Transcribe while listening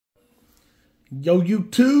Yo,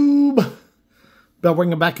 YouTube! Bell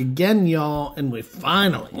ringing back again, y'all, and we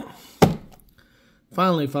finally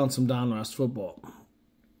found some Donruss football.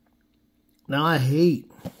 Now, I hate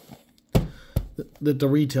that the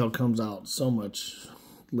retail comes out so much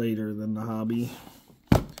later than the hobby.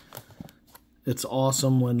 It's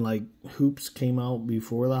awesome when, like, hoops came out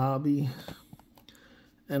before the hobby.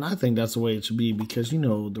 And I think that's the way it should be because, you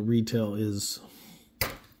know, the retail is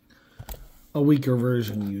a weaker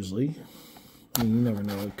version usually. I mean, you never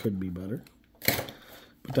know, it could be better.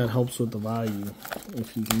 But that helps with the value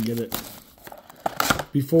if you can get it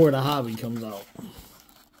before the hobby comes out.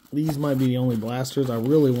 These might be the only blasters. I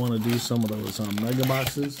really want to do some of those mega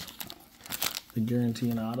boxes. The guarantee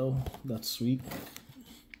an auto. That's sweet.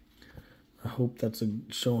 I hope that's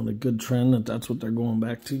showing a good trend, that's what they're going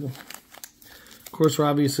back to. Of course, we're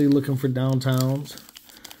obviously looking for downtowns.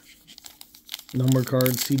 Number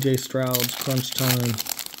cards, CJ Stroud's, Crunch Time.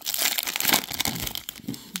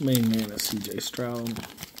 Main man is CJ Stroud.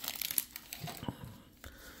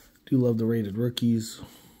 Do love the rated rookies.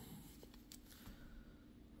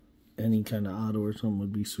 Any kind of auto or something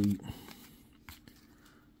would be sweet.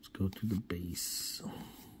 Let's go to the base.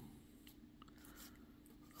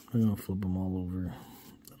 I'm going to flip them all over.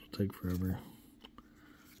 That'll take forever.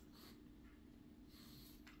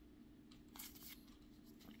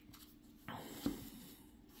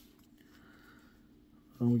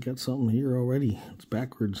 Oh, we got something here already. It's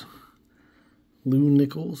backwards. Lou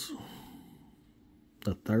Nichols,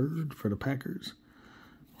 the third for the Packers.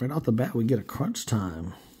 Right off the bat, we get a Crunch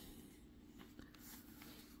Time.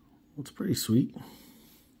 It's pretty sweet.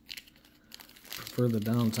 Prefer the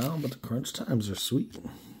downtown, but the Crunch Times are sweet.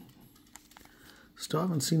 Still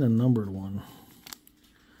haven't seen a numbered one.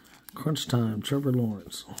 Crunch Time, Trevor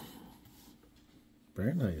Lawrence.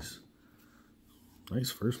 Very nice.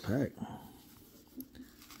 Nice first pack.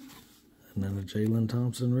 And then a Jalen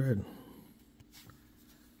Thompson red.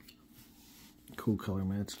 Cool color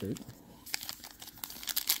match there.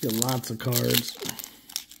 Get lots of cards.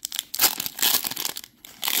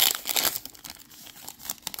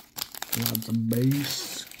 Lots of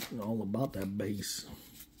base. All about that base.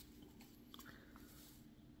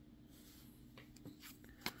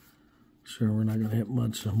 Sure, we're not going to hit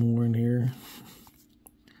much more in here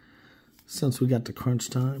since we got the Crunch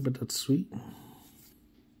Time, but that's sweet.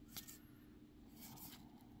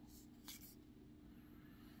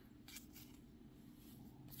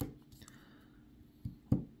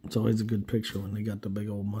 It's always a good picture when they got the big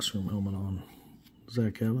old mushroom helmet on.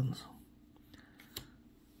 Zach Evans.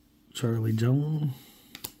 Charlie Jones.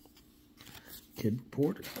 Kid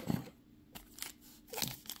Porter.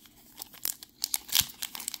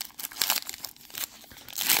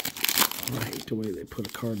 I hate the way they put a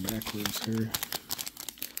card backwards here.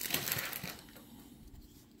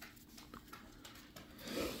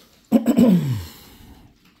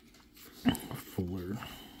 Fuller.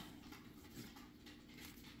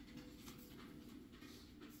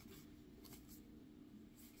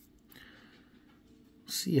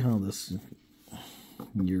 See how this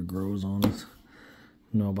year grows on us.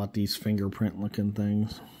 You know about these fingerprint looking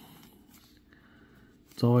things.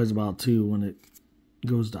 It's always about two when it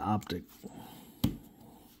goes to optic.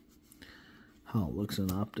 How it looks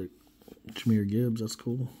in optic. Jameer Gibbs, that's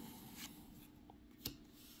cool.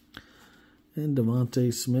 And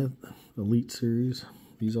Devontae Smith, Elite Series.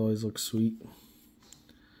 These always look sweet.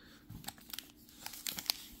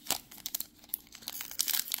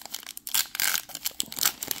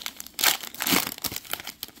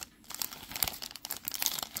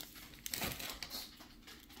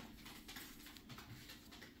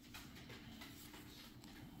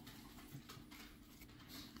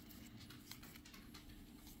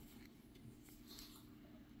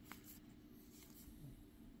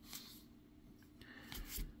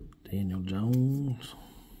 Daniel Jones,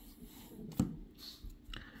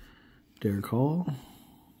 Derek Hall,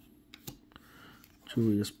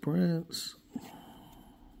 Julius Prince.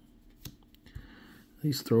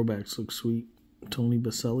 These throwbacks look sweet. Tony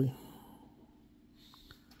Baselli.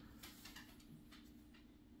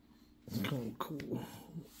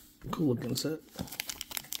 Cool looking set.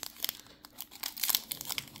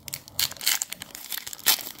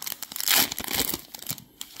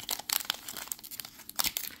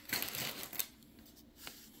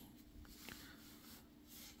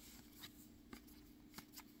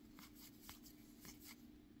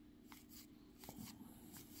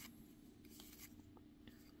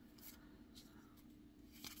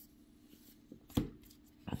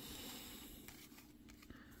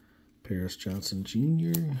 Paris Johnson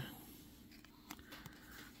Jr.,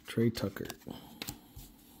 Trey Tucker.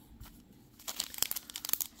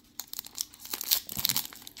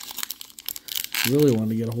 Really wanted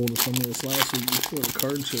to get a hold of some of this last week before the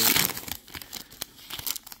card show.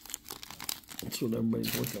 That's what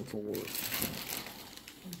everybody's looking for.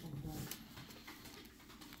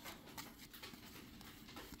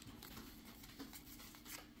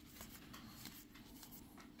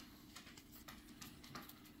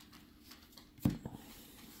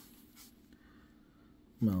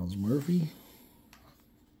 Miles Murphy.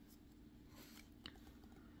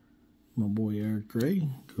 My boy Eric Gray.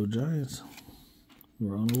 Go Giants.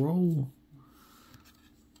 We're on a roll.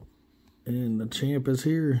 And the champ is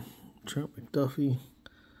here. Trent McDuffie.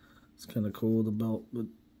 It's kind of cool, the belt, but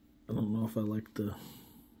I don't know if I like the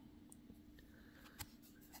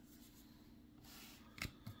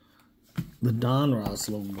Donruss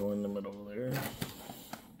logo in the middle there.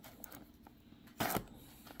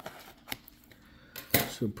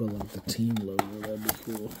 Should put like the team logo, that'd be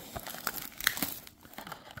cool.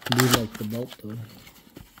 I do like the belt though.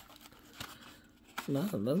 No,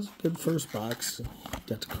 that was a good first box.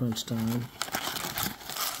 Got to crunch time.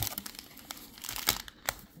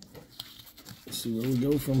 Let's see where we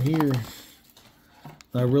go from here.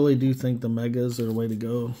 I really do think the megas are the way to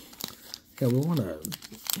go. Yeah, we want a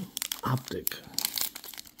optic.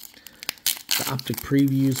 The optic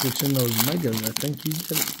previews, which in those megas, I think you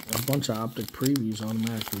get a bunch of optic previews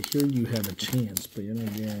automatically. Here you had a chance, but you're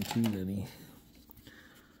not guaranteed any.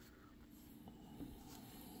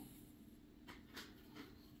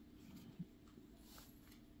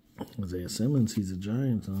 Isaiah Simmons, he's a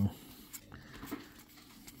Giant, though.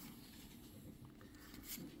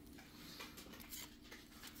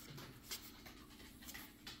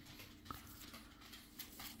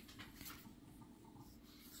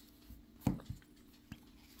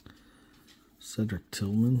 Cedric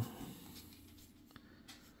Tillman.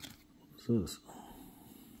 What's this?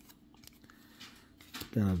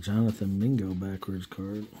 Got a Jonathan Mingo backwards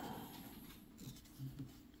card.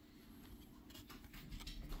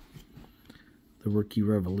 The Rookie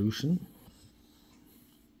Revolution.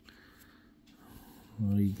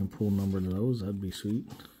 Well, you can pull a number to those. That'd be sweet.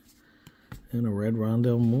 And a red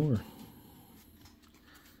Rondell Moore.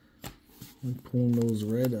 I'm pulling those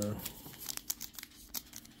red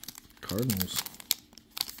Cardinals.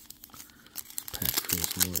 Pack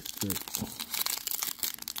feels really thick.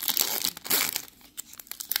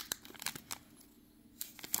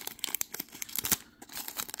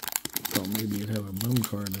 Thought maybe it'd have a mem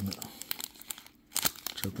card in it.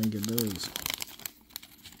 I think it does.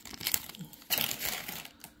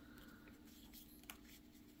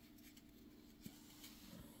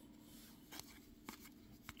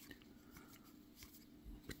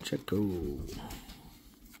 Pacheco.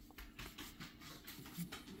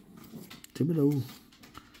 Thibodeau.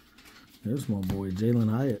 There's my boy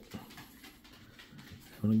Jalen Hyatt.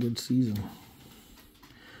 Having a good season.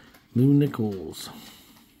 Lou Nichols.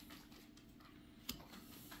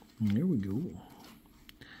 And there we go.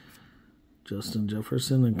 Justin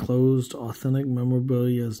Jefferson. Enclosed authentic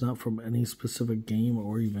memorabilia is not from any specific game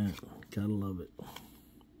or event. Gotta love it.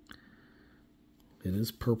 It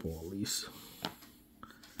is purple at least.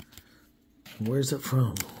 Where's it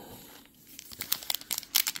from?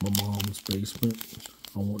 My mom's basement.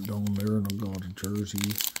 I went down there and I got a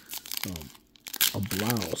jersey. A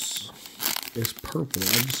blouse. It's purple. I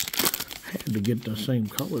just had to get the same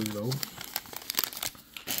color though.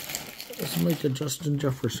 Let's make a Justin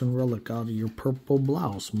Jefferson relic out of your purple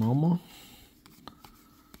blouse, mama.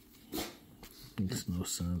 Makes no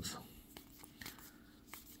sense.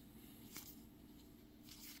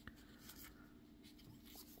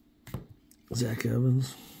 Zach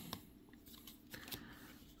Evans.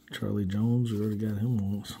 Charlie Jones, we already got him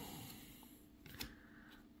once.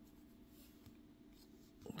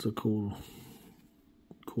 It's a cool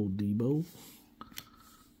Debo.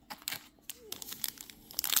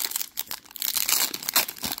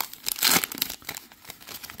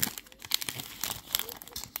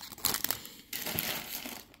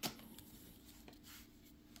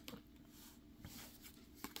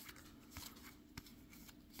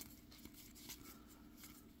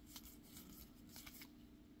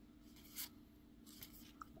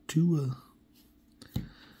 Tua,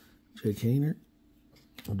 Jake Haener,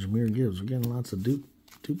 and Jahmyr Gibbs. We're getting lots of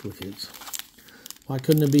duplicates. Why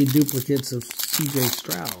couldn't it be duplicates of C.J.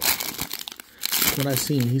 Stroud? What I've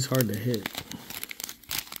seen, he's hard to hit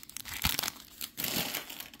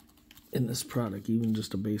in this product, even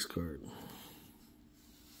just a base card.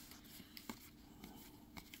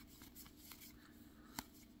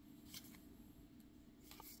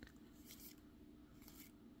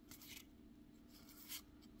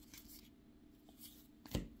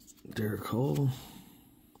 Derek Hall,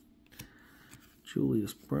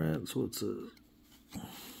 Julius Brandt, so it's a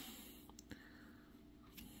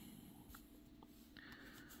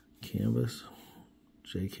Canvas,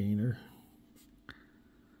 Jay Kaner.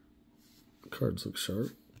 Cards look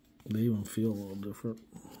sharp. They even feel a little different.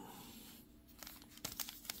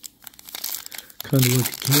 Kind of like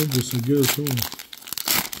a canvas, I guess, huh?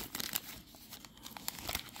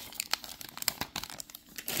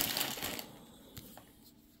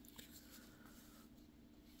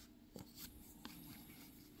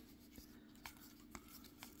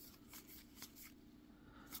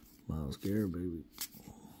 Miles Garrett, baby.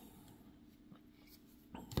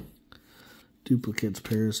 Duplicates,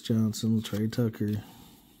 Paris Johnson, Trey Tucker,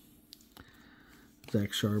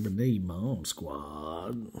 Zach Charbonnet, Bomb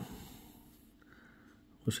Squad.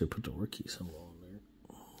 Wish I put the rookie symbol on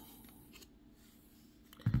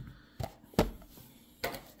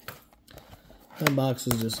there. That box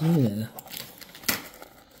is just, yeah.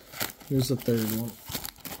 Here's the third one.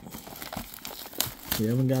 We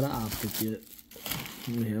haven't got an optic yet.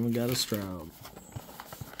 We haven't got a Stroud.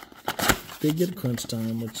 Did get a crunch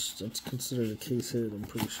time, which that's considered a case hit, I'm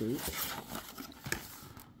pretty sure.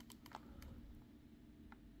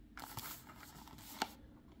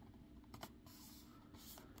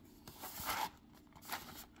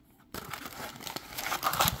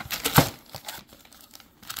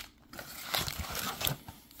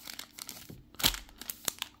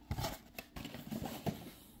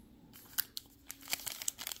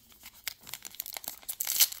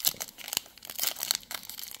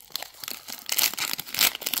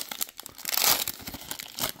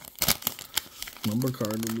 Number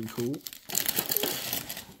card would be cool.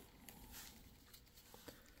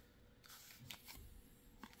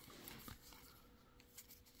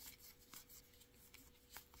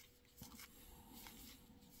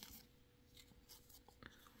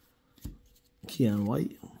 Keon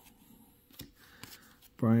White,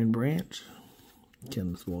 Brian Branch,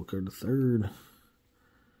 Kenneth Walker III,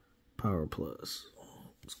 Power Plus.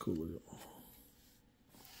 It's cool.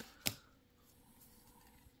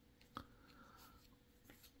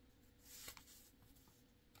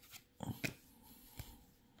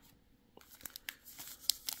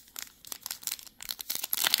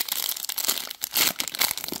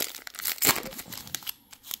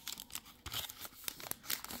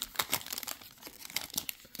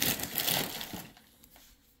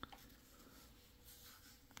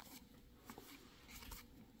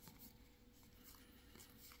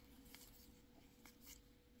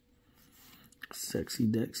 Sexy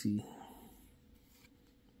Dexy.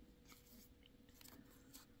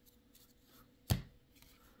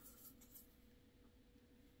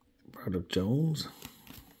 Broderick Jones.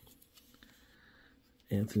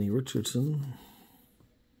 Anthony Richardson.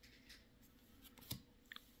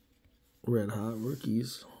 Red Hot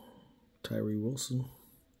Rookies. Tyree Wilson.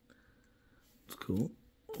 It's cool.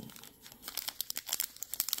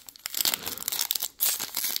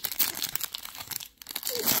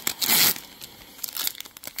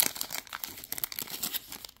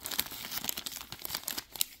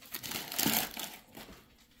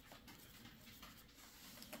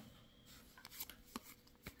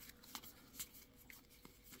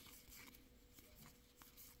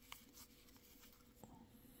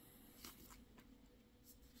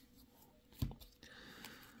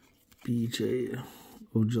 BJ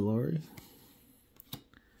Ojulari.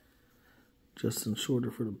 Justin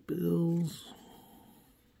Shorter for the Bills.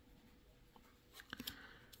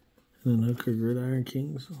 And then Hooker Gridiron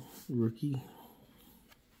Kings, rookie.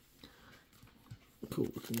 Cool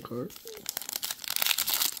looking card.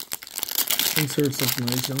 Insert something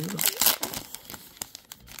nice on it.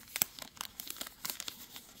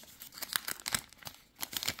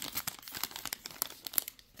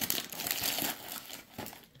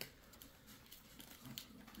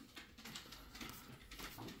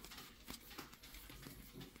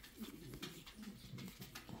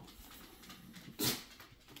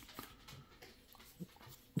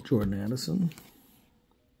 Jordan Addison,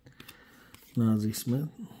 Nazi Smith,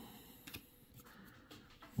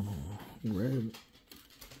 red.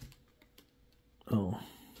 Oh,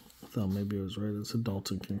 I thought maybe it was red. It's a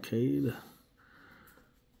Dalton Kincaid.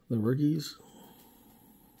 The rookies.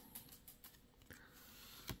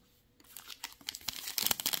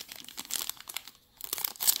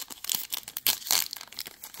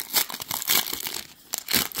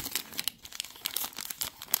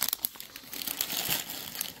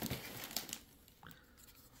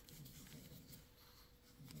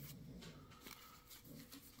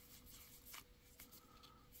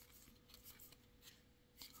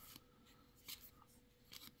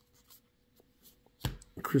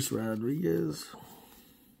 Chris Rodriguez,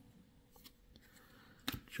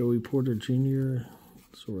 Joey Porter Jr.,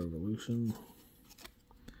 It's a Revolution.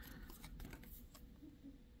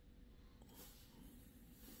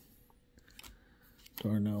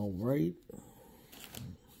 Darnell Wright.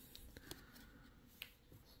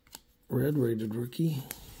 Red rated rookie.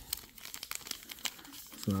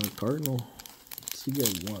 It's not a Cardinal. So you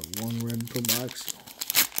get what, one red per box.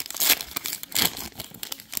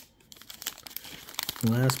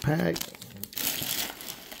 Last pack.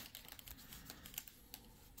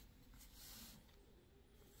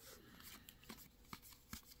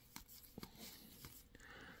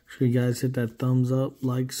 Sure you guys hit that thumbs up,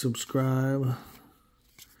 like, subscribe.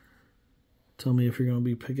 Tell me if you're going to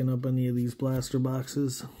be picking up any of these blaster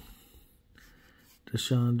boxes.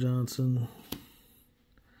 Deshaun Johnson.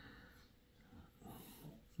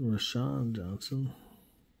 Rashawn Johnson.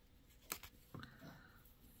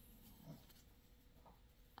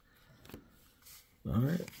 All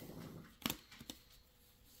right.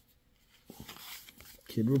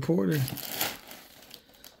 Kid Reporter.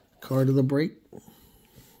 Card of the break.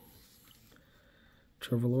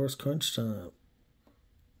 Trevor Lawrence crunch time.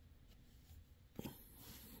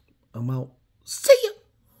 I'm out. See